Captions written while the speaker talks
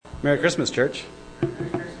Merry Christmas, church.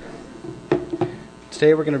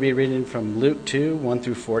 Today we're going to be reading from Luke 2, 1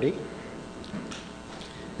 through 40.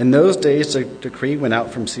 In those days, a decree went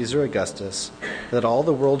out from Caesar Augustus that all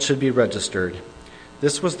the world should be registered.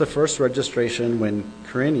 This was the first registration when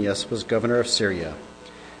Quirinius was governor of Syria.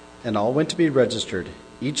 And all went to be registered,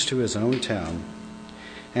 each to his own town.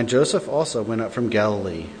 And Joseph also went up from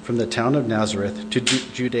Galilee, from the town of Nazareth to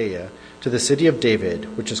Judea, to the city of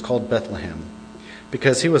David, which is called Bethlehem,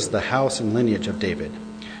 because he was the house and lineage of David,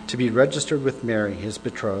 to be registered with Mary, his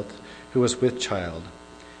betrothed, who was with child.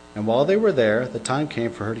 And while they were there, the time came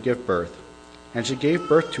for her to give birth. And she gave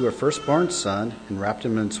birth to her firstborn son, and wrapped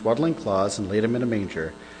him in swaddling cloths, and laid him in a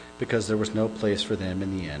manger, because there was no place for them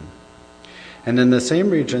in the inn. And in the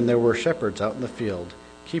same region there were shepherds out in the field,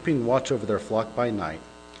 keeping watch over their flock by night.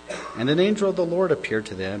 And an angel of the Lord appeared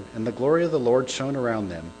to them, and the glory of the Lord shone around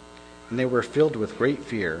them, and they were filled with great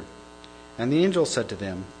fear. And the angel said to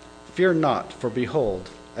them, "Fear not, for behold,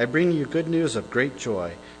 I bring you good news of great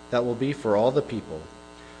joy that will be for all the people.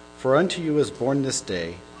 For unto you is born this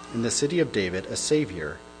day in the city of David a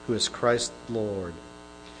Savior, who is Christ the Lord.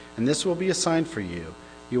 And this will be a sign for you.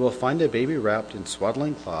 You will find a baby wrapped in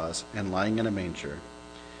swaddling cloths and lying in a manger."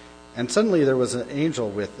 And suddenly there was with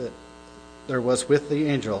the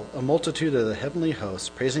angel a multitude of the heavenly hosts,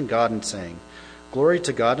 praising God and saying, "Glory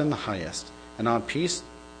to God in the highest, and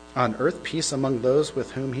on earth peace among those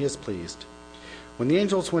with whom he is pleased." When the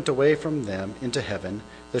angels went away from them into heaven,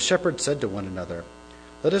 the shepherds said to one another,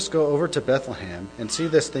 "Let us go over to Bethlehem and see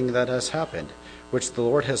this thing that has happened, which the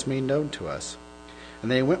Lord has made known to us."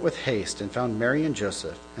 And they went with haste and found Mary and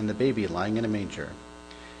Joseph and the baby lying in a manger.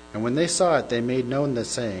 And when they saw it, they made known the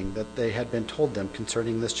saying that they had been told them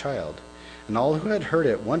concerning this child. And all who had heard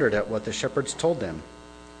it wondered at what the shepherds told them.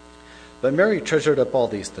 But Mary treasured up all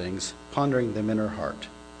these things, pondering them in her heart.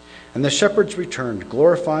 And the shepherds returned,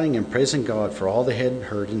 glorifying and praising God for all they had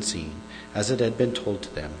heard and seen, as it had been told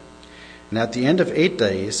to them. And at the end of 8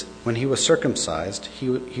 days, when he was circumcised,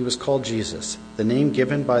 he was called Jesus, the name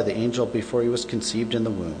given by the angel before he was conceived in the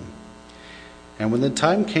womb. And when the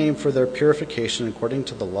time came for their purification according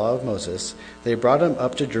to the law of Moses, they brought him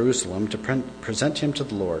up to Jerusalem to present him to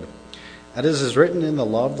the Lord. As is written in the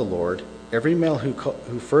law of the Lord, every male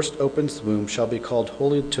who first opens the womb shall be called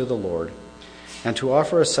holy to the Lord, and to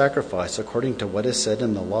offer a sacrifice according to what is said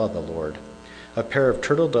in the law of the Lord, a pair of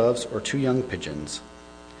turtle doves or 2 young pigeons.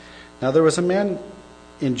 Now there was a man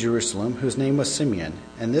in Jerusalem whose name was Simeon,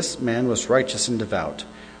 and this man was righteous and devout,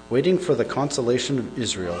 waiting for the consolation of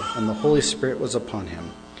Israel, and the Holy Spirit was upon him.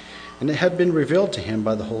 And it had been revealed to him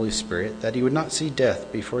by the Holy Spirit that he would not see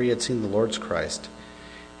death before he had seen the Lord's Christ.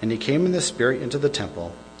 And he came in the Spirit into the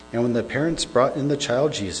temple, and when the parents brought in the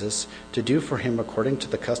child Jesus to do for him according to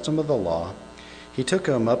the custom of the law, he took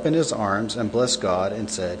him up in his arms and blessed God and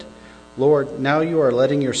said, "Lord, now you are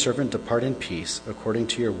letting your servant depart in peace according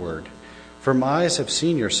to your word. For my eyes have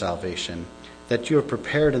seen your salvation, that you have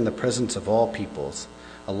prepared in the presence of all peoples,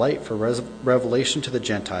 a light for revelation to the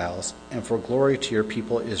Gentiles and for glory to your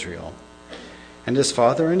people Israel." And his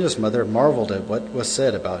father and his mother marveled at what was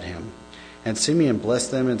said about him. And Simeon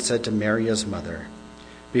blessed them and said to Mary his mother,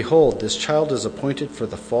 "Behold, this child is appointed for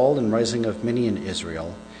the fall and rising of many in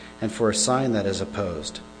Israel, and for a sign that is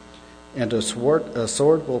opposed. And a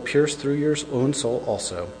sword will pierce through your own soul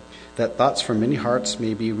also, that thoughts from many hearts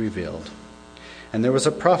may be revealed." And there was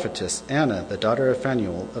a prophetess, Anna, the daughter of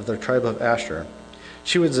Phanuel, of the tribe of Asher.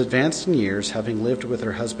 She was advanced in years, having lived with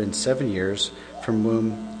her husband 7 years from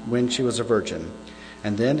when she was a virgin,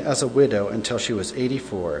 and then as a widow until she was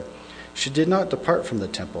 84. She did not depart from the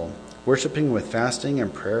temple, worshipping with fasting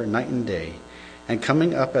and prayer night and day. And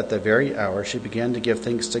coming up at the very hour, she began to give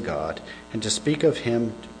thanks to God, and to speak of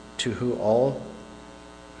him to all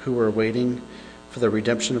who were waiting for the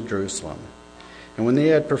redemption of Jerusalem. And when they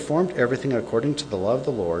had performed everything according to the law of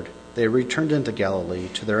the Lord, they returned into Galilee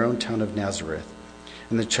to their own town of Nazareth.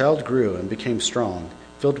 And the child grew and became strong,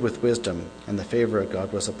 filled with wisdom, and the favor of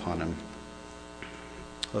God was upon him.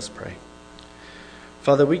 Let's pray.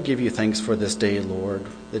 Father, we give you thanks for this day, Lord,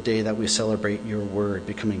 the day that we celebrate your word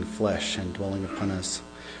becoming flesh and dwelling upon us.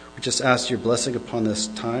 We just ask your blessing upon this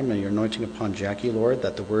time and your anointing upon Jackie, Lord,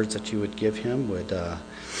 that the words that you would give him would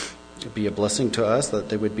be a blessing to us, that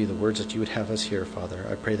they would be the words that you would have us hear, Father.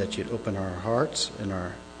 I pray that you'd open our hearts and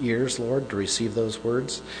our ears, Lord, to receive those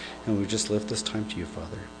words, and we just lift this time to you,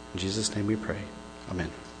 Father. In Jesus' name we pray. Amen.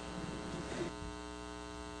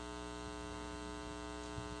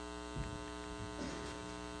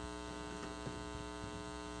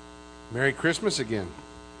 Merry Christmas again.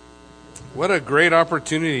 What a great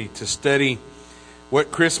opportunity to study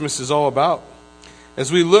what Christmas is all about. As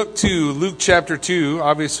we look to Luke chapter 2,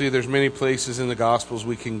 obviously there's many places in the Gospels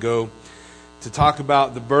we can go to talk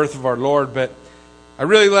about the birth of our Lord, but I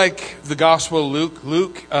really like the Gospel of Luke.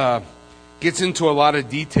 Luke gets into a lot of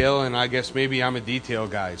detail, and I guess maybe I'm a detail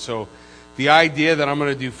guy. So the idea that I'm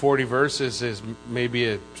going to do 40 verses is maybe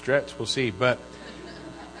a stretch. We'll see, but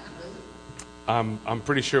I'm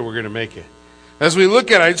pretty sure we're going to make it. As we look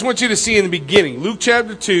at it, I just want you to see in the beginning, Luke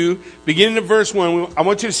chapter 2, beginning of verse 1, I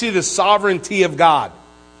want you to see the sovereignty of God.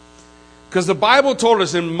 Because the Bible told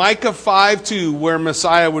us in Micah 5:2 where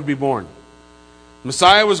Messiah would be born.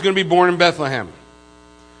 Messiah was going to be born in Bethlehem.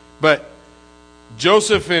 But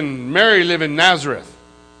Joseph and Mary live in Nazareth.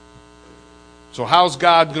 So how's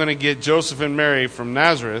God going to get Joseph and Mary from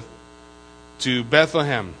Nazareth to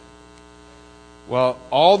Bethlehem? Well,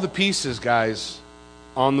 all the pieces, guys,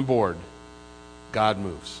 on the board, God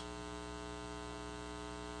moves.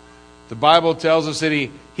 The Bible tells us that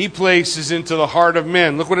He places into the heart of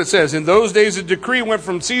men. Look what it says. In those days, a decree went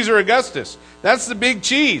from Caesar Augustus. That's the big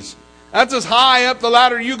cheese. That's as high up the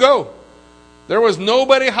ladder you go. There was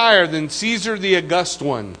nobody higher than Caesar the August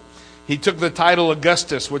one. He took the title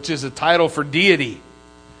Augustus, which is a title for deity.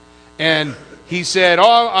 And he said,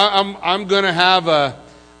 I'm going to have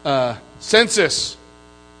a census.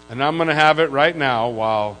 And I'm going to have it right now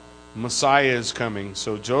while Messiah is coming.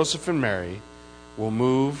 So Joseph and Mary will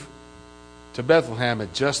move to Bethlehem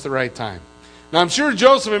at just the right time. Now I'm sure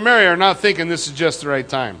Joseph and Mary are not thinking this is just the right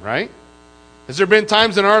time, right? Has there been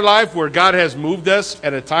times in our life where God has moved us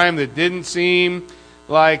at a time that didn't seem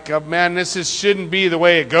like, man, shouldn't be the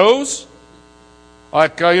way it goes?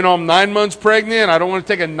 Like, I'm 9 months pregnant. I don't want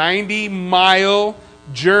to take a 90-mile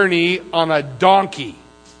journey on a donkey.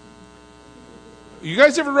 You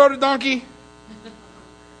guys ever rode a donkey?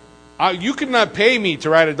 You could not pay me to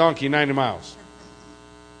ride a donkey 90 miles.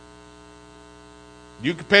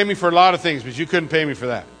 You could pay me for a lot of things, but you couldn't pay me for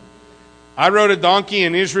that. I rode a donkey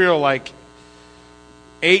in Israel like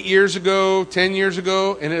 8 years ago, 10 years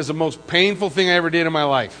ago, and it was the most painful thing I ever did in my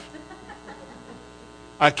life.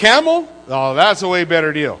 A camel? Oh, that's a way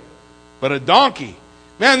better deal. But a donkey?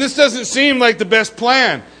 Man, this doesn't seem like the best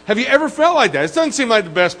plan. Have you ever felt like that? It doesn't seem like the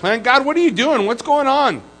best plan. God, what are you doing? What's going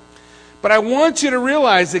on? But I want you to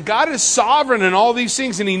realize that God is sovereign in all these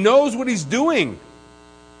things, and He knows what He's doing.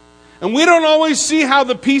 And we don't always see how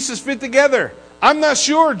the pieces fit together. I'm not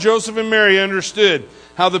sure Joseph and Mary understood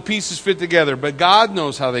how the pieces fit together, but God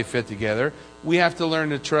knows how they fit together. We have to learn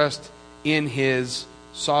to trust in His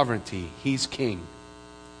sovereignty. He's king.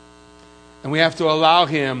 And we have to allow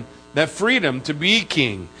Him that freedom to be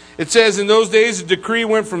king. It says in those days a decree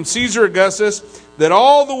went from Caesar Augustus that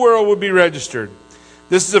all the world would be registered.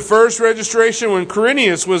 This is the first registration when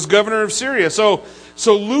Quirinius was governor of Syria. So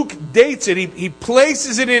Luke dates it. He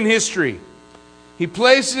places it in history. He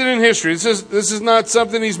places it in history. This is not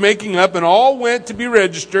something he's making up. And all went to be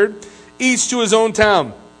registered, each to his own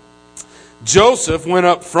town. Joseph went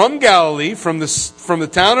up from Galilee, from the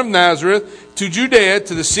town of Nazareth, to Judea,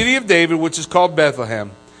 to the city of David, which is called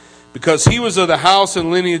Bethlehem, because he was of the house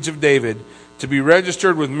and lineage of David, to be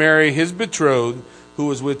registered with Mary, his betrothed, who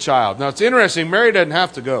was with child. Now it's interesting, Mary doesn't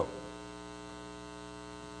have to go.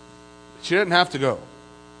 She doesn't have to go.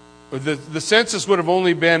 The census would have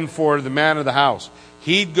only been for the man of the house.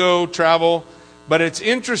 He'd go, travel. But it's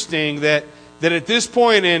interesting that at this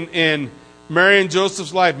point in Mary and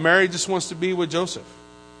Joseph's life, Mary just wants to be with Joseph.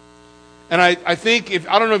 And I think,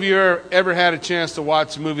 I don't know if you ever had a chance to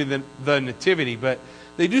watch the movie The Nativity, but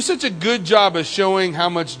they do such a good job of showing how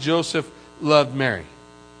much Joseph loved Mary.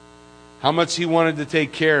 How much he wanted to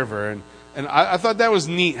take care of her. And I thought that was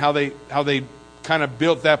neat how they kind of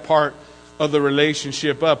built that part of the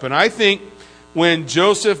relationship up. And I think when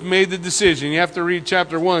Joseph made the decision, you have to read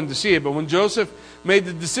chapter 1 to see it, but when Joseph made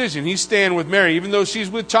the decision, he's staying with Mary, even though she's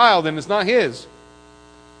with child and it's not his.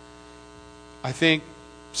 I think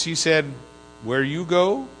she said, where you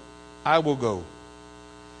go, I will go.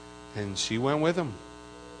 And she went with him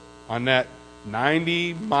on that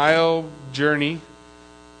 90-mile journey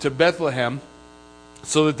to Bethlehem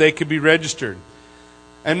so that they could be registered.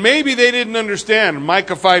 And maybe they didn't understand.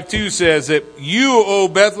 Micah 5:2 says that you, O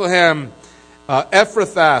Bethlehem,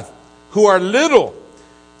 Ephrathah, who are little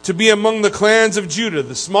to be among the clans of Judah,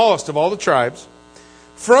 the smallest of all the tribes,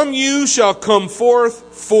 from you shall come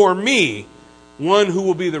forth for me one who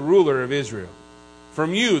will be the ruler of Israel.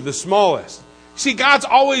 From you, the smallest. See, God's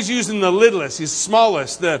always using the littlest, His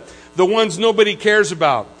smallest, the ones nobody cares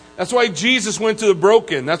about. That's why Jesus went to the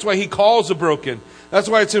broken. That's why He calls the broken. That's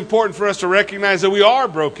why it's important for us to recognize that we are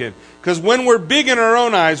broken. Because when we're big in our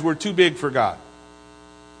own eyes, we're too big for God.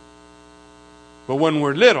 But when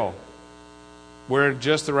we're little, we're in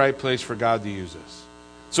just the right place for God to use us.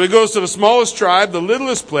 So he goes to the smallest tribe, the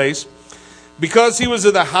littlest place, because he was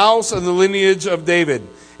of the house and the lineage of David.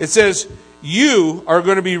 It says, you are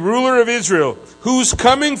going to be ruler of Israel, whose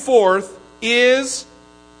coming forth is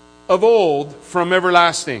of old from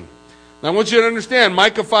everlasting. Now I want you to understand,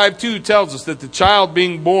 Micah 5:2 tells us that the child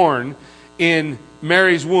being born in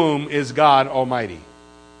Mary's womb is God Almighty.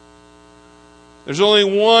 There's only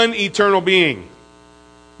one eternal being.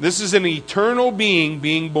 This is an eternal being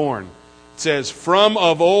being born. It says, from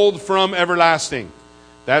of old, from everlasting.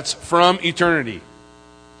 That's from eternity.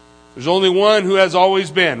 There's only one who has always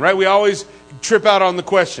been, right? We always trip out on the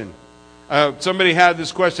question. Somebody had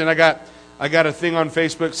this question. I got a thing on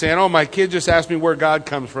Facebook saying, oh, my kid just asked me where God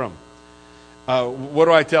comes from. What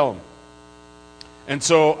do I tell him? And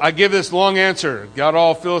so I give this long answer. Got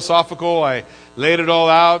all philosophical. I laid it all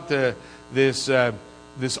out. This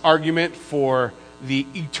argument for the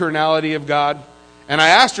eternality of God. And I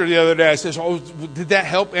asked her the other day, I said, oh, did that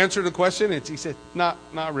help answer the question? And she said, not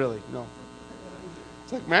really, no.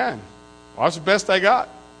 It's like, man, well, that's the best I got.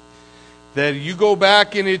 That you go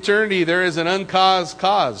back in eternity, there is an uncaused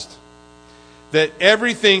caused. That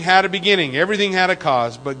everything had a beginning, everything had a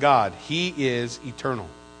cause, but God, He is eternal.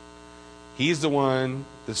 He's the one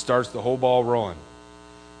that starts the whole ball rolling.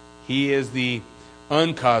 He is the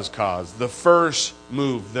uncaused cause, the first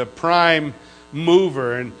move, the prime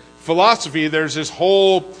mover. And philosophy, there's this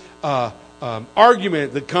whole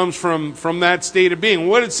argument that comes from that state of being.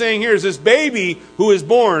 What it's saying here is this baby who is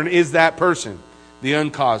born is that person, the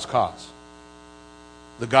uncaused cause,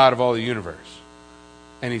 the God of all the universe.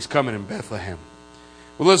 And He's coming in Bethlehem.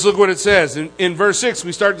 Well, let's look what it says. In verse 6,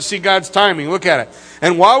 we start to see God's timing. Look at it.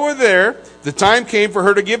 And while we're there, the time came for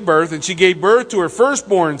her to give birth, and she gave birth to her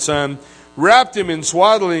firstborn son, wrapped him in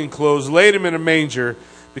swaddling clothes, laid him in a manger,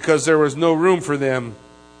 because there was no room for them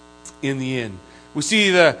in the inn. We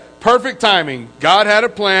see the perfect timing. God had a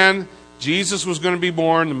plan. Jesus was going to be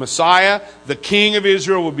born. The Messiah, the King of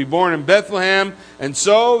Israel, would be born in Bethlehem. And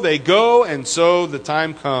so they go, and so the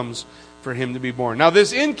time comes for Him to be born. Now,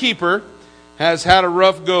 this innkeeper has had a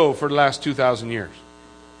rough go for the last 2,000 years.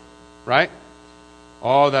 Right?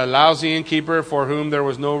 Oh, that lousy innkeeper for whom there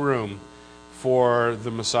was no room for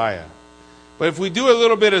the Messiah. But if we do a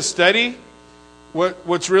little bit of study,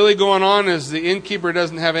 what's really going on is the innkeeper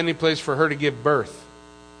doesn't have any place for her to give birth.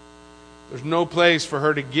 There's no place for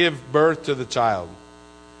her to give birth to the child.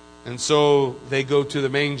 And so they go to the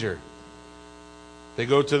manger. They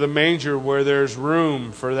go to the manger where there's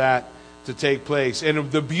room for that to take place.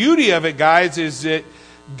 And the beauty of it, guys, is that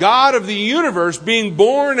God of the universe being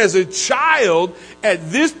born as a child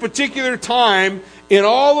at this particular time in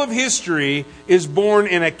all of history is born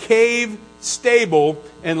in a cave stable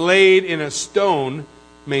and laid in a stone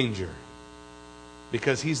manger.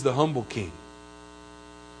 Because He's the humble King.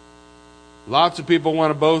 Lots of people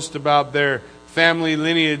want to boast about their family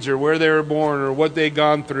lineage or where they were born or what they've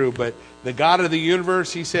gone through. But the God of the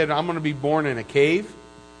universe, He said, I'm going to be born in a cave,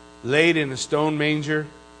 laid in a stone manger.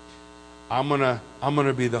 I'm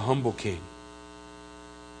gonna be the humble King.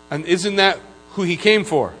 And isn't that who He came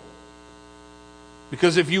for?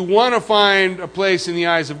 Because if you want to find a place in the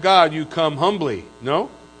eyes of God, you come humbly. No?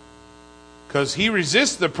 Because He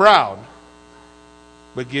resists the proud,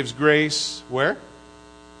 but gives grace where?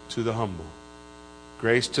 To the humble.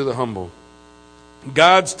 Grace to the humble.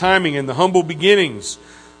 God's timing and the humble beginnings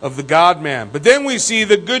of the God-man. But then we see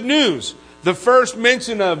the good news. The first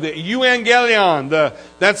mention of the euangelion,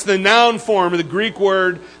 that's the noun form of the Greek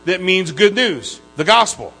word that means good news, the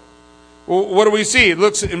gospel. Well, what do we see? It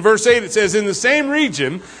looks in verse 8, it says, in the same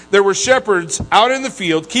region there were shepherds out in the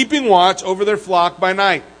field, keeping watch over their flock by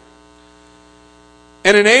night.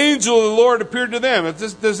 And an angel of the Lord appeared to them.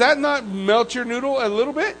 Does that not melt your noodle a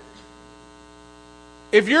little bit?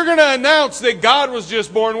 If you're going to announce that God was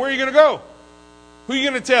just born, where are you going to go? Who are you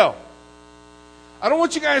going to tell? I don't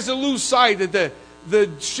want you guys to lose sight that the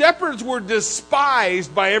shepherds were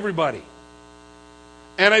despised by everybody.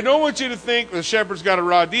 And I don't want you to think the shepherds got a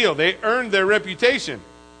raw deal. They earned their reputation.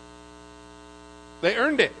 They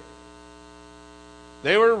earned it.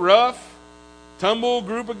 They were a rough, tumble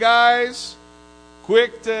group of guys,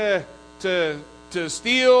 quick to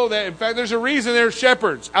steal. In fact, there's a reason they're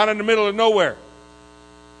shepherds out in the middle of nowhere.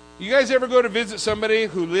 You guys ever go to visit somebody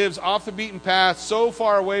who lives off the beaten path, so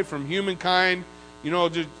far away from humankind? You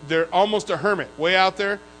know, they're almost a hermit way out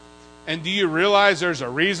there. And do you realize there's a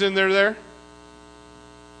reason they're there?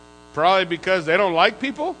 Probably because they don't like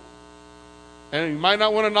people. And you might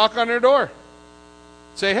not want to knock on their door.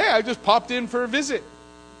 Say, hey, I just popped in for a visit.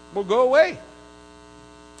 Well, go away.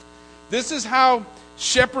 This is how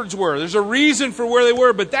shepherds were. There's a reason for where they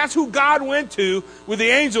were, but that's who God went to with the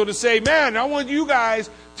angel to say, man, I want you guys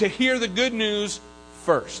to hear the good news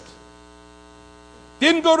first.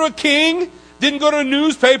 Didn't go to a king, didn't go to a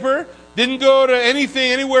newspaper, didn't go to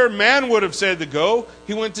anything, anywhere man would have said to go.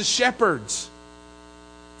 He went to shepherds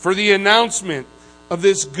for the announcement of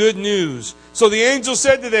this good news. So the angel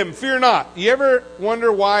said to them, fear not. You ever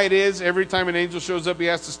wonder why it is every time an angel shows up, he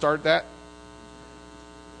has to start that?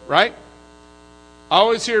 Right? I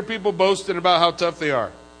always hear people boasting about how tough they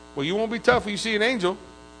are. Well, you won't be tough when you see an angel.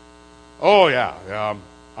 Oh, yeah,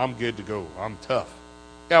 I'm good to go. I'm tough.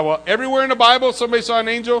 Yeah, well, everywhere in the Bible, somebody saw an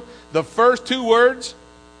angel, the first two words,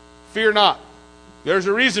 fear not. There's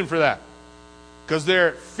a reason for that. Because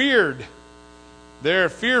they're feared. They're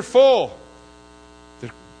fearful.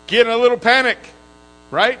 They're getting a little panic,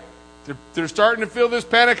 right? They're starting to feel this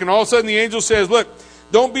panic, and all of a sudden the angel says, look,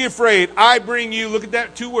 don't be afraid. I bring you, look at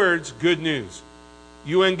that two words, good news.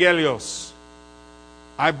 Euangelios.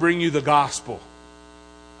 I bring you the gospel.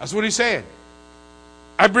 That's what he's saying.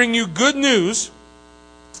 I bring you good news.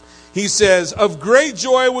 He says, of great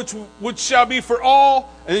joy which shall be for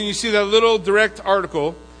all, and then you see that little direct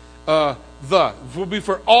article, will be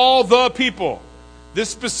for all the people. This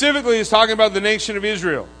specifically is talking about the nation of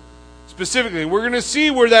Israel. Specifically, we're going to see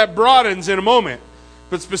where that broadens in a moment.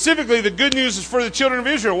 But specifically, the good news is for the children of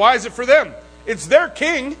Israel. Why is it for them? It's their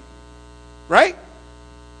king, right?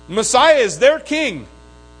 Messiah is their king.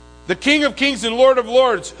 The King of Kings and Lord of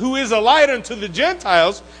Lords, who is a light unto the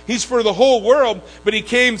Gentiles. He's for the whole world, but he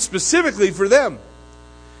came specifically for them.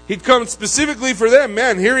 He'd come specifically for them.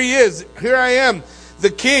 Man, here he is. Here I am,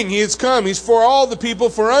 the King. He has come. He's for all the people.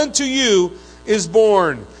 For unto you is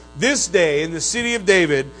born this day in the city of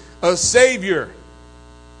David a Savior.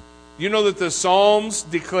 You know that the Psalms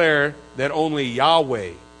declare that only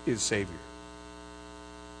Yahweh is Savior.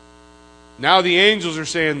 Now the angels are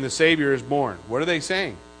saying the Savior is born. What are they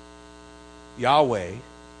saying? Yahweh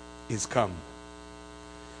is come.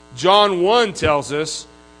 John 1 tells us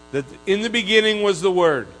that in the beginning was the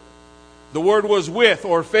Word. The Word was with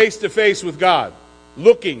or face to face with God.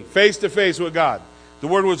 Looking face to face with God. The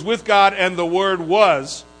Word was with God, and the Word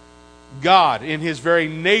was God in His very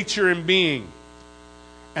nature and being.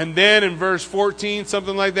 And then in verse 14,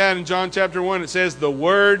 something like that, in John chapter 1, it says, the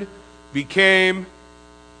Word became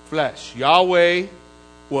flesh. Yahweh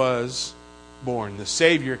was born. The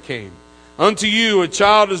Savior came. Unto you a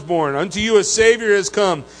child is born. Unto you a Savior has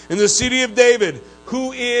come. In the city of David,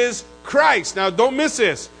 who is Christ. Now don't miss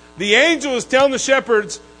this. The angel is telling the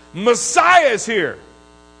shepherds, Messiah is here.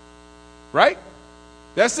 Right?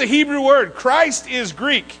 That's the Hebrew word. Christ is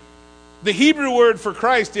Greek. The Hebrew word for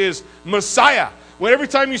Christ is Messiah. When every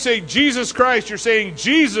time you say Jesus Christ, you're saying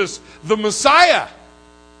Jesus, the Messiah.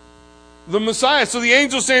 The Messiah. So the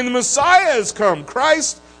angel's saying the Messiah has come.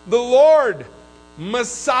 Christ the Lord.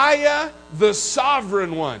 Messiah, the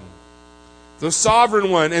sovereign one. The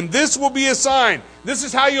sovereign one. And this will be a sign. This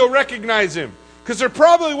is how you'll recognize him. Because there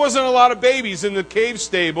probably wasn't a lot of babies in the cave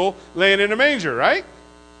stable laying in a manger, right?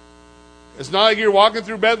 It's not like you're walking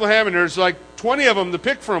through Bethlehem and there's like 20 of them to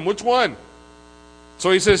pick from. Which one?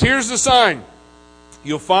 So he says, here's the sign.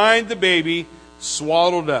 You'll find the baby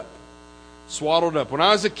swaddled up. Swaddled up. When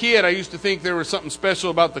I was a kid, I used to think there was something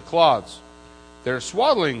special about the cloths. They're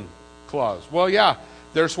swaddling cloths. Well, yeah,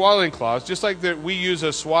 they're swaddling cloths, just like that we use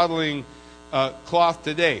a swaddling cloth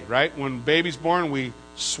today, right? When baby's born, we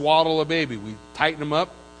swaddle a baby. We tighten them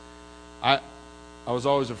up. I was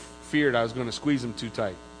always feared I was going to squeeze them too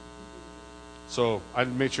tight. So I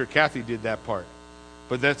made sure Kathy did that part.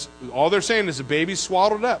 But that's all they're saying is the baby's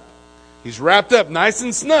swaddled up. He's wrapped up nice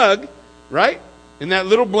and snug, right? In that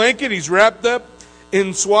little blanket, he's wrapped up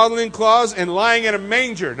in swaddling cloths and lying in a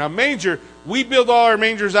manger. Now, manger, we build all our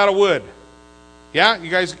mangers out of wood. Yeah, you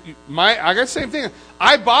guys, I got the same thing.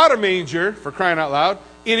 I bought a manger, for crying out loud,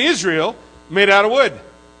 in Israel, made out of wood.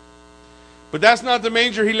 But that's not the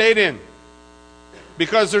manger he laid in.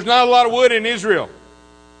 Because there's not a lot of wood in Israel.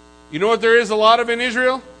 You know what there is a lot of in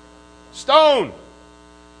Israel? Stone.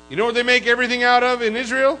 You know what they make everything out of in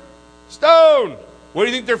Israel? Stone. What do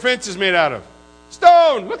you think their fence is made out of?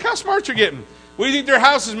 Stone. Look how smart you're getting. What do you think their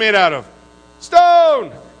house is made out of?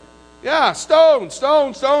 Stone. Yeah, stone,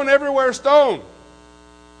 stone, stone, everywhere stone.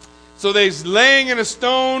 So they're laying in a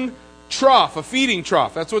stone trough, a feeding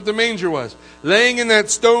trough. That's what the manger was. Laying in that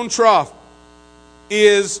stone trough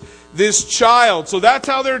is this child. So that's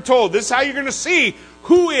how they're told. This is how you're going to see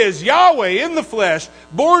who is Yahweh in the flesh,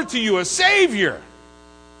 born to you, a Savior.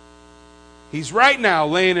 He's right now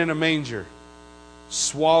laying in a manger,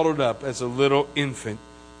 swaddled up as a little infant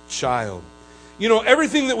child. You know,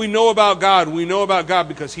 everything that we know about God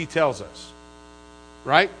because He tells us.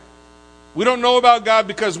 right? We don't know about God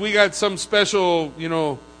because we got some special,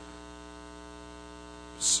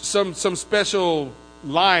 some special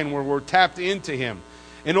line where we're tapped into Him.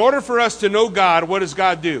 In order for us to know God, what does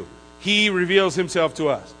God do? He reveals Himself to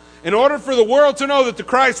us. In order for the world to know that the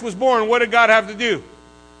Christ was born, what did God have to do?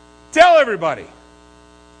 Tell everybody.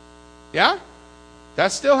 Yeah?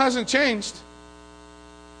 That still hasn't changed.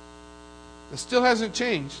 That still hasn't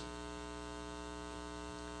changed.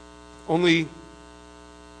 Only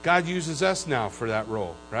God uses us now for that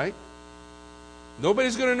role, right?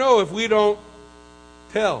 Nobody's going to know if we don't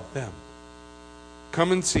tell them.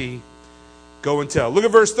 Come and see, go and tell. Look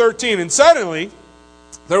at verse 13. And suddenly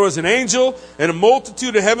there was an angel and a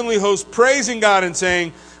multitude of heavenly hosts praising God and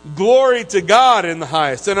saying, "Glory to God in the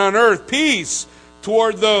highest, and on earth peace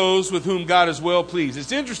toward those with whom God is well pleased."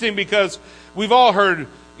 It's interesting because we've all heard,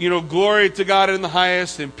 glory to God in the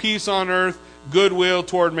highest and peace on earth, goodwill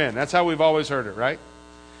toward men. That's how we've always heard it, right?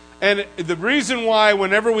 And the reason why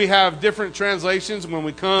whenever we have different translations, when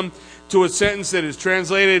we come to a sentence that is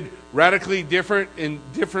translated radically different in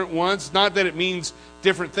different ones, not that it means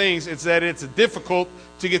different things, it's that it's difficult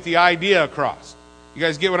to get the idea across. You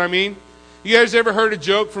guys get what I mean? You guys ever heard a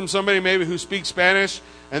joke from somebody maybe who speaks Spanish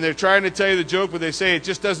and they're trying to tell you the joke but they say it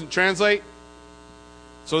just doesn't translate?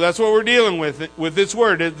 So that's what we're dealing with this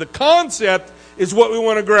word. The concept is what we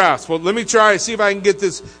want to grasp. Well, let me try to see if I can get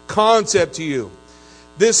this concept to you.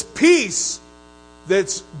 This peace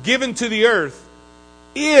that's given to the earth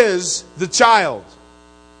is the child.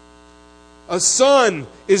 A son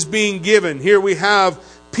is being given. Here we have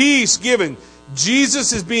peace given.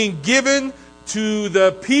 Jesus is being given to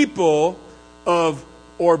the people of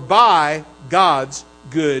or by God's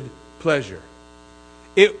good pleasure.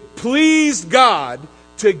 It pleased God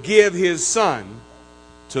to give His Son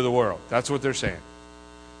to the world. That's what they're saying.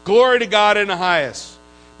 Glory to God in the highest.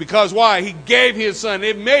 Because why? He gave His Son.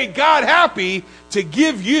 It made God happy to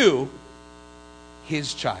give you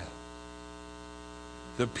His child.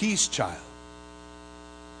 The peace child.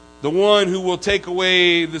 The one who will take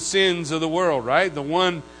away the sins of the world, right? The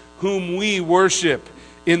one whom we worship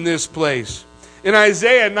in this place. In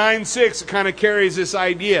Isaiah 9:6, it kind of carries this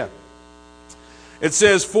idea. It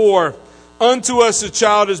says, "For unto us a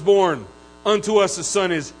child is born, unto us a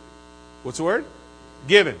son is," what's the word?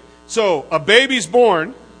 Given. So, a baby's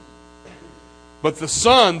born, but the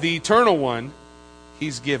Son, the eternal one,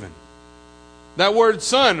 He's given. That word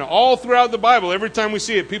son, all throughout the Bible, every time we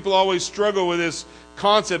see it, people always struggle with this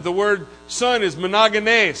concept. The word son is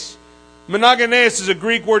monogenes. Monogenes is a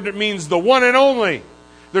Greek word that means the one and only.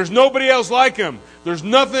 There's nobody else like Him. There's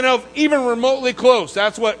nothing else even remotely close.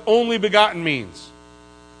 That's what only begotten means.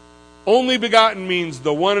 Only begotten means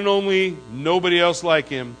the one and only, nobody else like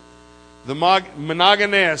Him. The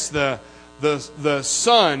monogenes, the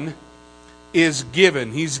Son, is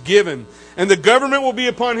given. He's given. And the government will be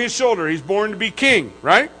upon His shoulder. He's born to be king,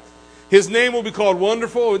 right? His name will be called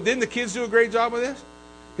Wonderful. Didn't the kids do a great job with this?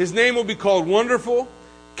 His name will be called Wonderful,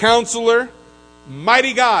 Counselor,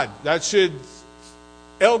 Mighty God. That should,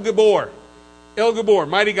 El Gabor. El Gabor,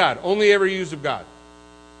 Mighty God. Only ever used of God.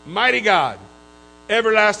 Mighty God.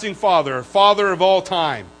 Everlasting Father, Father of all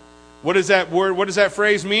time. What does that word, what does that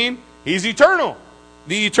phrase mean? He's eternal.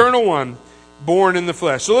 The eternal one, born in the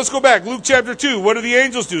flesh. So let's go back. Luke chapter 2. What do the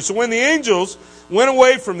angels do? So when the angels went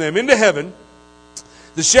away from them into heaven,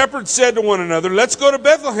 the shepherds said to one another, "Let's go to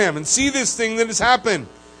Bethlehem and see this thing that has happened,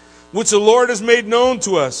 which the Lord has made known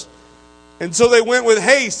to us." And so they went with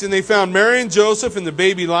haste, and they found Mary and Joseph and the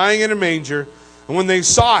baby lying in a manger. And when they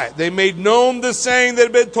saw it, they made known the saying that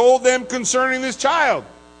had been told them concerning this child.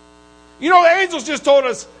 The angels just told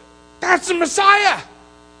us, that's the Messiah.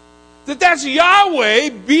 That's Yahweh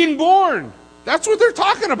being born. That's what they're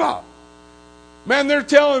talking about. Man, they're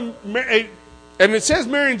telling, and it says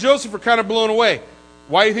Mary and Joseph are kind of blown away.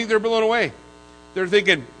 Why do you think they're blown away? They're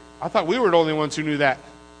thinking, I thought we were the only ones who knew that.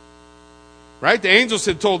 Right? The angels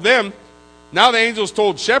had told them. Now the angels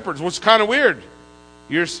told shepherds, which is kind of weird.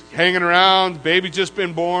 You're hanging around, baby just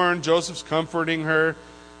been born, Joseph's comforting her.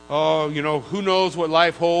 Oh, who knows what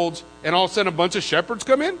life holds. And all of a sudden a bunch of shepherds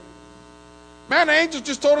come in? Man, the angels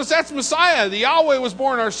just told us that's Messiah. The Yahweh was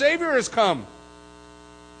born. Our Savior has come.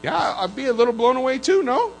 Yeah, I'd be a little blown away too,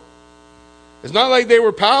 no? It's not like they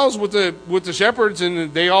were pals with the shepherds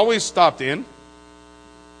and they always stopped in.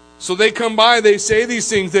 So they come by, they say these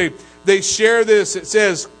things, they share this. It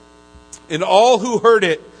says, and all who heard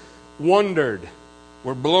it wondered,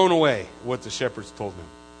 were blown away what the shepherds told them.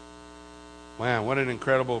 Wow, what an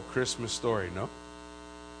incredible Christmas story, no?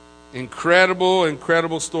 Incredible,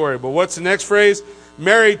 incredible story. But what's the next phrase?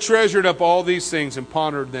 Mary treasured up all these things and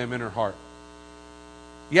pondered them in her heart.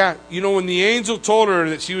 Yeah, when the angel told her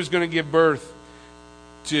that she was going to give birth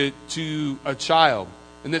to a child,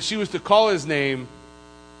 and that she was to call his name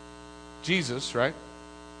Jesus, right?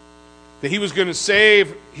 That he was going to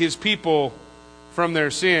save his people from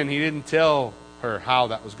their sin, he didn't tell her how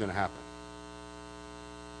that was going to happen.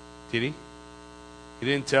 Did he? He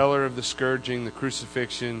didn't tell her of the scourging, the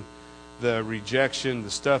crucifixion, the rejection,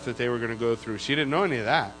 the stuff that they were going to go through. She didn't know any of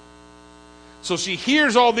that. So she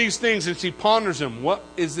hears all these things and she ponders them. What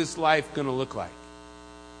is this life going to look like?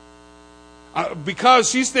 Because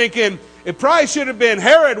she's thinking, it probably should have been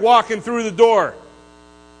Herod walking through the door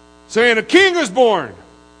saying, a king is born.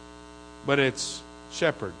 But it's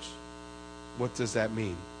shepherds. What does that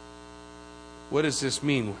mean? What does this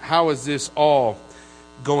mean? How is this all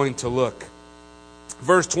going to look?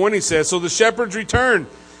 Verse 20 says, so the shepherds returned,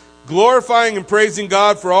 glorifying and praising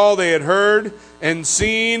God for all they had heard and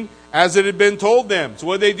seen as it had been told them. So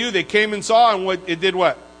what did they do? They came and saw, and it did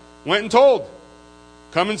what? Went and told.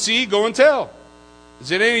 Come and see, go and tell.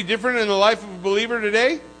 Is it any different in the life of a believer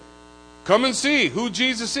today? Come and see who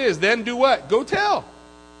Jesus is. Then do what? Go tell.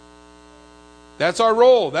 That's our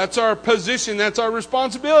role. That's our position. That's our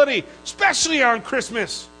responsibility. Especially on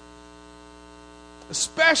Christmas.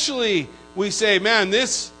 Especially, we say, man,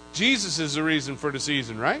 this Jesus is the reason for the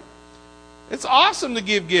season, right? It's awesome to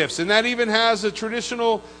give gifts. And that even has a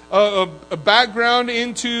traditional a background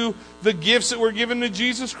into the gifts that were given to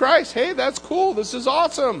Jesus Christ. Hey, that's cool. This is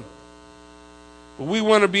awesome. But we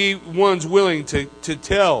want to be ones willing to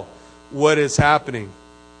tell what is happening.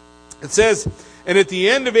 It says, and at the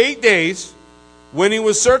end of 8 days, when he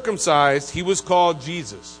was circumcised, he was called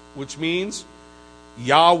Jesus, which means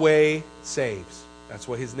Yahweh saves. That's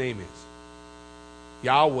what his name is.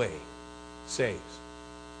 Yahweh saves.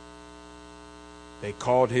 They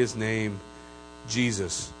called his name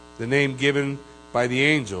Jesus, the name given by the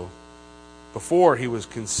angel before he was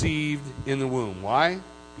conceived in the womb. Why?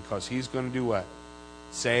 Because he's going to do what?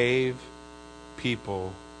 Save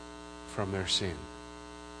people from their sin.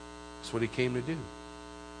 That's what he came to do.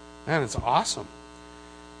 Man, it's awesome.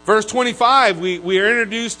 Verse 25, we are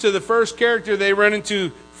introduced to the first character they run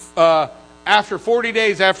into after 40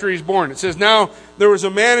 days after he's born. It says, now there was a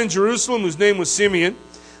man in Jerusalem whose name was Simeon.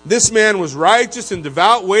 This man was righteous and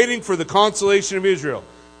devout, waiting for the consolation of Israel.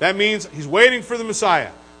 That means he's waiting for the Messiah,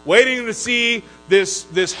 waiting to see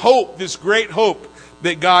this hope, this great hope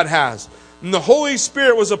that God has. And the Holy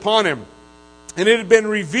Spirit was upon him. And it had been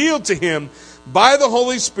revealed to him by the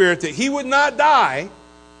Holy Spirit that he would not die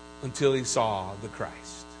until he saw the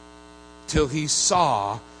Christ, till he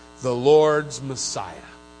saw the Lord's Messiah.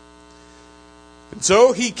 And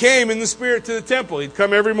so he came in the Spirit to the temple. He'd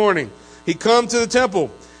come every morning. He'd come to the temple.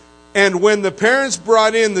 And when the parents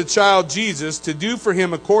brought in the child Jesus to do for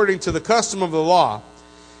him according to the custom of the law,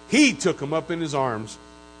 he took him up in his arms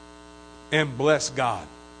and blessed God.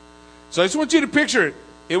 So I just want you to picture it.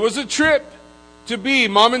 It was a trip to be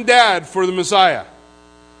mom and dad for the Messiah.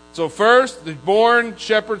 So first, the born,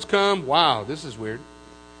 shepherds come. Wow, this is weird.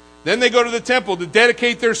 Then they go to the temple to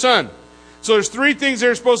dedicate their son. So there's 3 things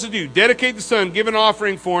they're supposed to do. Dedicate the son, give an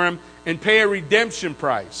offering for him, and pay a redemption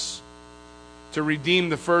price to redeem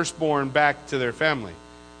the firstborn back to their family.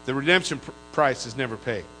 The redemption price is never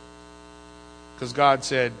paid. Because God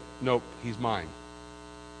said, nope, he's mine.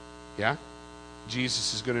 Yeah?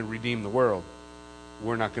 Jesus is going to redeem the world.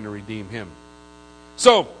 We're not going to redeem him.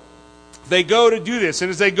 So, they go to do this. And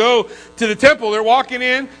as they go to the temple, they're walking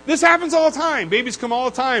in. This happens all the time. Babies come all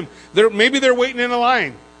the time. Maybe they're waiting in a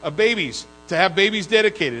line of babies to have babies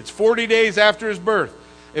dedicated. It's 40 days after his birth.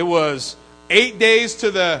 It was 8 days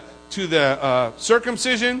to the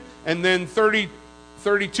circumcision, and then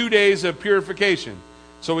 32 days of purification.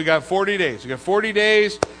 So we got 40 days. We got 40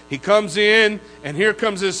 days. He comes in, and here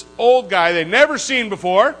comes this old guy they've never seen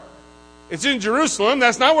before. It's in Jerusalem.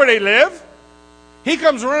 That's not where they live. He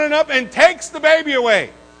comes running up and takes the baby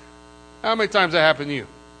away. How many times that happened to you?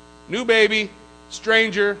 New baby,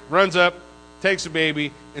 stranger, runs up, takes the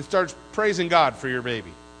baby, and starts praising God for your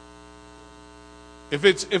baby. If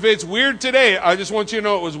it's weird today, I just want you to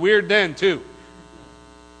know it was weird then too.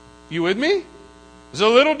 You with me? It's a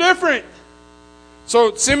little different.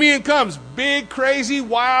 So Simeon comes, big, crazy,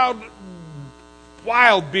 wild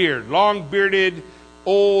beard, long bearded,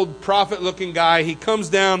 old prophet-looking guy. He comes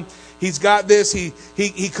down. He's got this.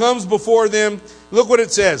 He comes before them. Look what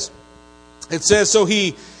it says. It says, so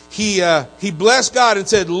he blessed God and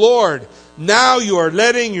said, Lord, now you are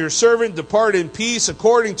letting your servant depart in peace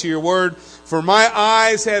according to your word, for my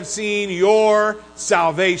eyes have seen your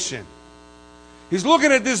salvation. He's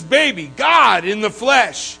looking at this baby, God in the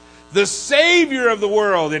flesh, the Savior of the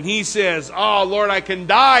world, and he says, oh, Lord, I can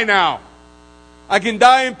die now. I can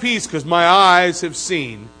die in peace because my eyes have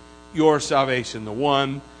seen your salvation, the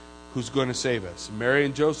one who's going to save us. Mary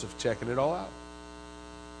and Joseph checking it all out.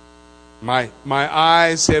 My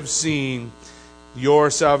eyes have seen your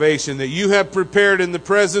salvation, that you have prepared in the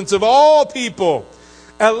presence of all people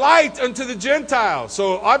a light unto the Gentiles.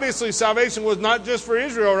 So obviously salvation was not just for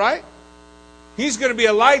Israel, right? He's going to be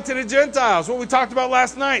a light to the Gentiles. What we talked about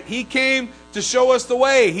last night. He came to show us the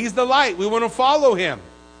way. He's the light. We want to follow him.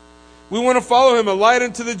 We want to follow him, a light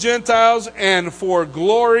unto the Gentiles and for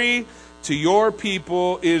glory to your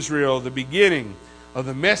people Israel. The beginning of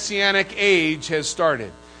the Messianic age has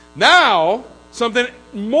started. Now, something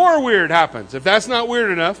more weird happens. If that's not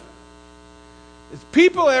weird enough, has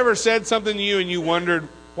people ever said something to you and you wondered,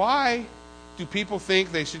 why do people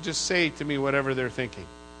think they should just say to me whatever they're thinking?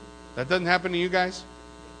 That doesn't happen to you guys?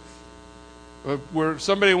 Where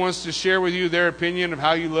somebody wants to share with you their opinion of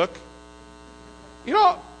how you look? You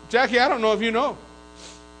know, Jackie, I don't know if you know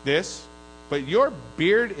this, but your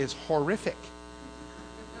beard is horrific.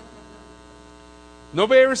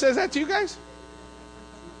 Nobody ever says that to you guys?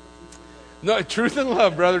 No, truth and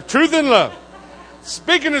love, brother. Truth and love.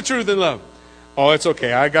 Speaking of truth and love. Oh, it's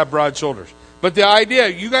okay. I got broad shoulders. But the idea,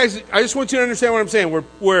 you guys, I just want you to understand what I'm saying.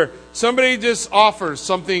 Where somebody just offers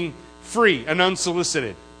something free and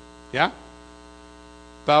unsolicited. Yeah?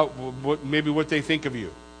 About maybe what they think of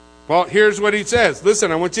you. Well, here's what he says.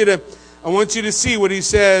 Listen, I want you to see what he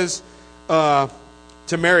says to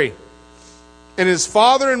Mary. And his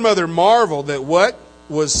father and mother marveled at what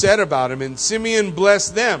was said about him, and Simeon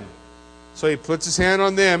blessed them. So he puts his hand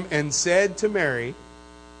on them and said to Mary,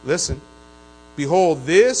 listen, behold,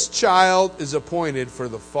 this child is appointed for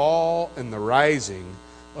the fall and the rising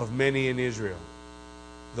of many in Israel.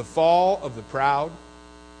 The fall of the proud,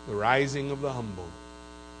 the rising of the humble.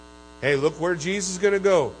 Hey, look where Jesus is going to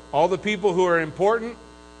go. All the people who are important,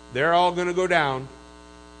 they're all going to go down.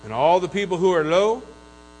 And all the people who are low,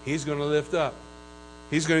 he's going to lift up.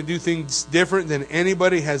 He's going to do things different than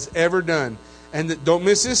anybody has ever done. And don't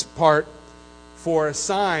miss this part, for a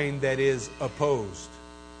sign that is opposed.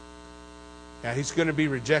 Yeah, he's going to be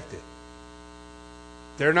rejected.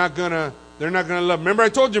 They're not going to love. Remember I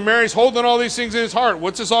told you Mary's holding all these things in his heart.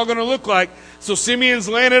 What's this all going to look like? So Simeon's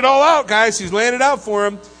laying it all out, guys. He's laying it out for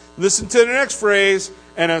him. Listen to the next phrase.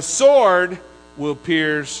 And a sword will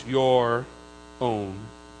pierce your own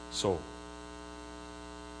soul.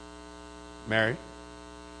 Mary,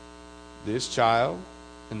 this child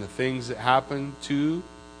and the things that happen to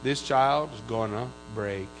this child is going to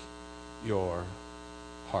break your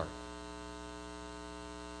heart.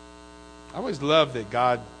 I always love that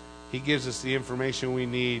God, he gives us the information we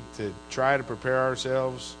need to try to prepare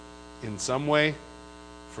ourselves in some way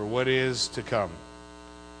for what is to come.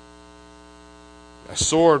 A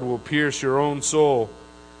sword will pierce your own soul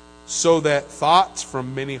so that thoughts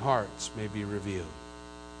from many hearts may be revealed.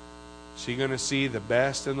 She's going to see the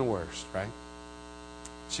best and the worst, right?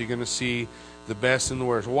 She's going to see the best and the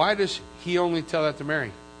worst. Why does he only tell that to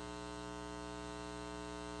Mary?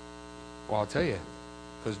 Well, I'll tell you.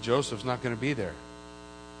 Because Joseph's not going to be there.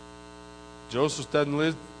 Joseph doesn't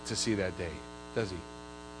live to see that day, does he?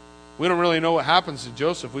 We don't really know what happens to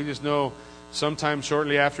Joseph. We just know sometime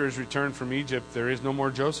shortly after his return from Egypt, there is no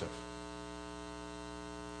more Joseph.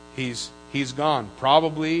 He's gone.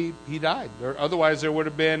 Probably he died. Or otherwise there would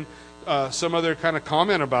have been some other kind of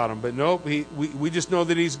comment about him. But no, we just know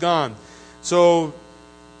that he's gone. So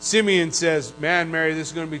Simeon says, man, Mary, this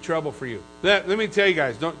is going to be trouble for you. Let me tell you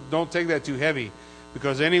guys, don't take that too heavy.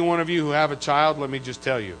 Because any one of you who have a child, let me just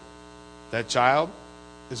tell you, that child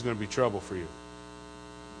is going to be trouble for you.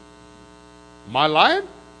 Am I lying?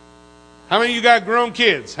 How many of you got grown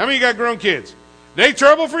kids? How many of you got grown kids? They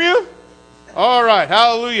trouble for you? All right.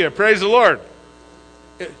 Hallelujah. Praise the Lord.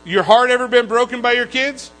 Your heart ever been broken by your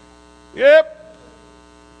kids? Yep.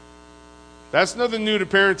 That's nothing new to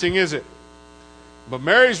parenting, is it? But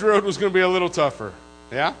Mary's road was going to be a little tougher.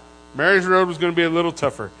 Yeah? Mary's road was going to be a little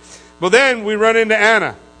tougher. But then we run into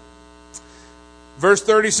Anna. Verse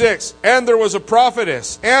 36. And there was a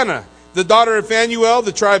prophetess, Anna, the daughter of Phanuel,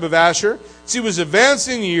 the tribe of Asher. She was advanced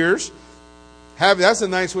in years. That's a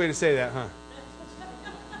nice way to say that, huh?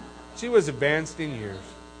 She was advanced in years.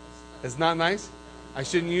 That's not nice? I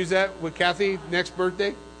shouldn't use that with Kathy next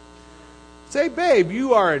birthday? Say, babe,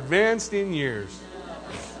 you are advanced in years.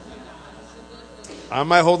 I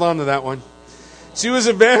might hold on to that one. She was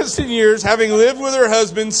advanced in years, having lived with her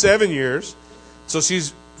husband 7 years. So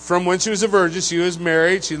she's from when she was a virgin, she was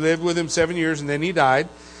married. She lived with him 7 years, and then he died.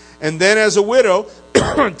 And then as a widow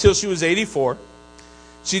until she was 84.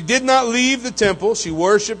 She did not leave the temple. She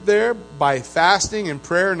worshipped there by fasting and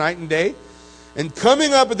prayer night and day. And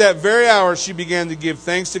coming up at that very hour, she began to give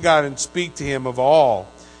thanks to God and speak to him of all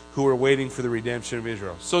who were waiting for the redemption of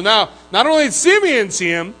Israel. So now, not only did Simeon see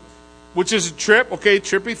him, which is a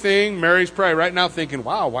trippy thing. Mary's probably right now thinking,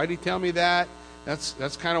 wow, why did he tell me that?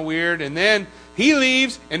 That's kind of weird. And then he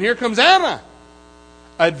leaves, and here comes Anna,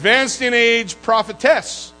 advanced in age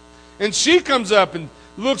prophetess. And she comes up and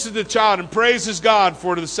looks at the child and praises God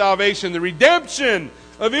for the salvation, the redemption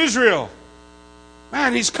of Israel.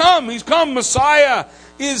 Man, he's come, Messiah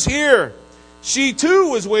is here. She too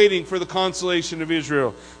was waiting for the consolation of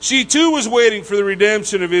Israel. She too was waiting for the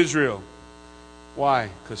redemption of Israel. Why?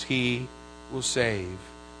 Because he will save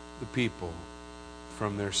the people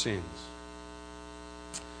from their sins.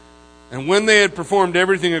 And when they had performed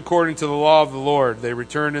everything according to the law of the Lord, they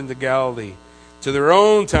returned into Galilee, to their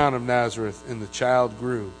own town of Nazareth, and the child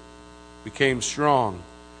grew, became strong,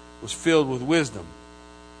 was filled with wisdom,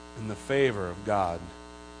 and the favor of God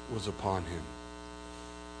was upon him.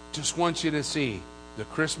 Just want you to see, the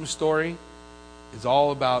Christmas story is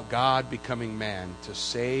all about God becoming man to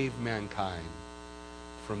save mankind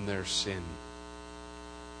from their sin.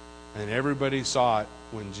 And everybody saw it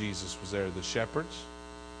when Jesus was there. The shepherds,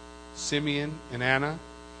 Simeon and Anna,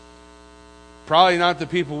 probably not the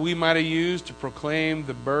people we might have used to proclaim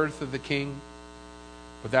the birth of the King,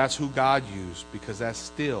 but that's who God used, because that's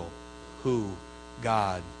still who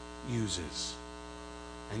God uses.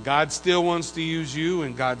 And God still wants to use you,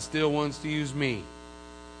 and God still wants to use me.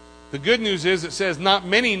 The good news is it says not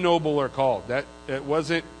many noble are called. That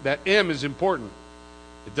M is important.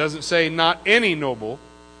 It doesn't say not any noble.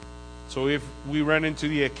 So if we run into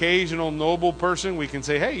the occasional noble person, we can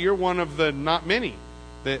say, hey, you're one of the not many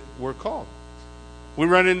that were called. We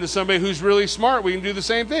run into somebody who's really smart, we can do the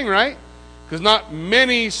same thing, right? Because not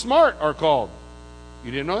many smart are called.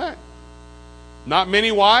 You didn't know that? Not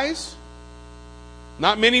many wise?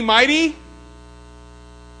 Not many mighty?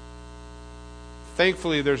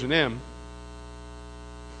 Thankfully, there's an M.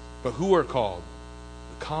 But who are called?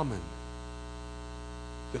 The common.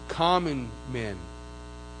 The common men.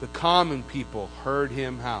 The common people heard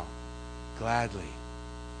him how? Gladly.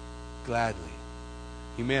 Gladly.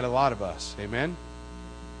 He made a lot of us. Amen?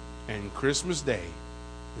 And Christmas Day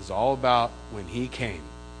is all about when he came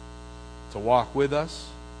to walk with us,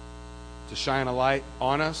 to shine a light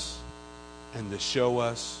on us, and to show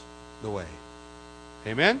us the way.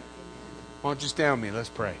 Amen? Why don't you stand with me? Let's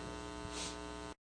pray.